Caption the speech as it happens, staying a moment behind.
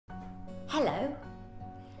Hello!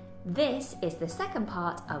 This is the second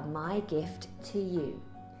part of my gift to you.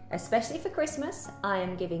 Especially for Christmas, I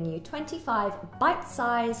am giving you 25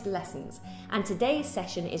 bite-sized lessons, and today's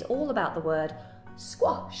session is all about the word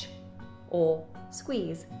squash or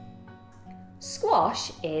squeeze.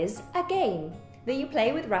 Squash is a game that you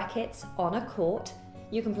play with rackets on a court.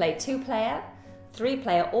 You can play 2-player,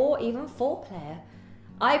 3-player or even 4-player.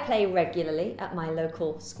 I play regularly at my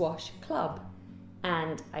local squash club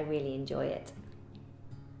and I really enjoy it.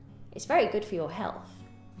 It's very good for your health.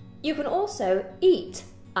 You can also eat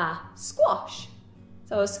a squash.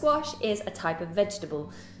 So a squash is a type of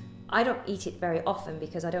vegetable. I don't eat it very often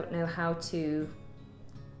because I don't know how to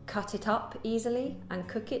cut it up easily and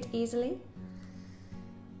cook it easily.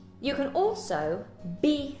 You can also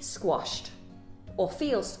be squashed or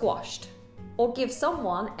feel squashed or give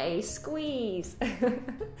someone a squeeze.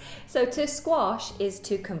 So to squash is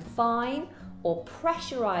to confine or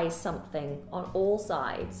pressurize something on all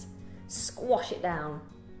sides. Squash it down.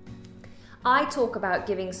 I talk about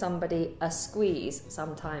giving somebody a squeeze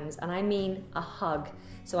sometimes, and I mean a hug.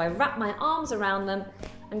 So I wrap my arms around them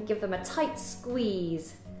and give them a tight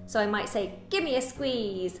squeeze. So I might say, "Give me a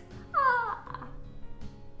squeeze." Ah.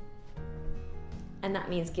 And that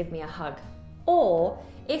means give me a hug. Or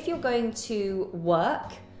if you're going to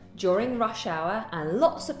work during rush hour and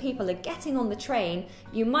lots of people are getting on the train,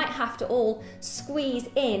 you might have to all squeeze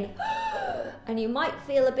in and you might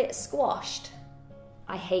feel a bit squashed.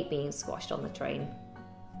 I hate being squashed on the train.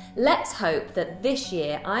 Let's hope that this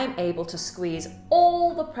year I'm able to squeeze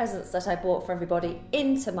all the presents that I bought for everybody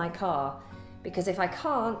into my car, because if I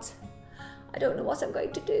can't, I don't know what I'm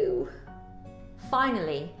going to do.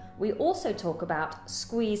 Finally, we also talk about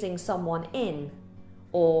squeezing someone in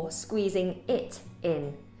or squeezing it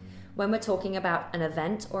in when we're talking about an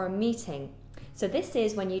event or a meeting. So this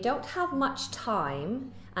is when you don't have much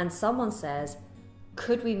time and someone says,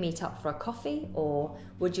 "Could we meet up for a coffee?" or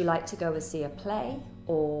 "Would you like to go and see a play?"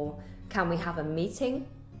 or "Can we have a meeting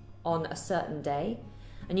on a certain day?"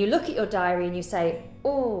 And you look at your diary and you say,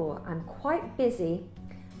 "Oh, I'm quite busy,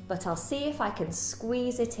 but I'll see if I can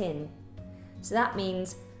squeeze it in." So that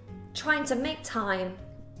means trying to make time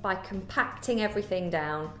by compacting everything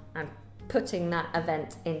down and putting that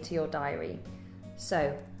event into your diary.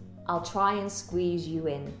 So I'll try and squeeze you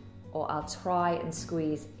in, or I'll try and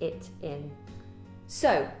squeeze it in.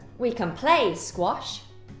 So we can play squash,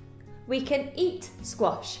 we can eat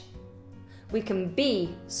squash, we can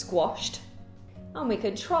be squashed, and we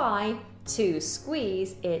can try to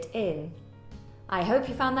squeeze it in. I hope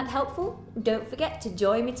you found that helpful. Don't forget to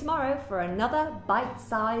join me tomorrow for another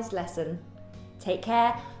bite-sized lesson. Take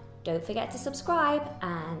care, don't forget to subscribe,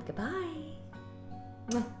 and goodbye.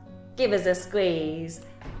 Give us a squeeze.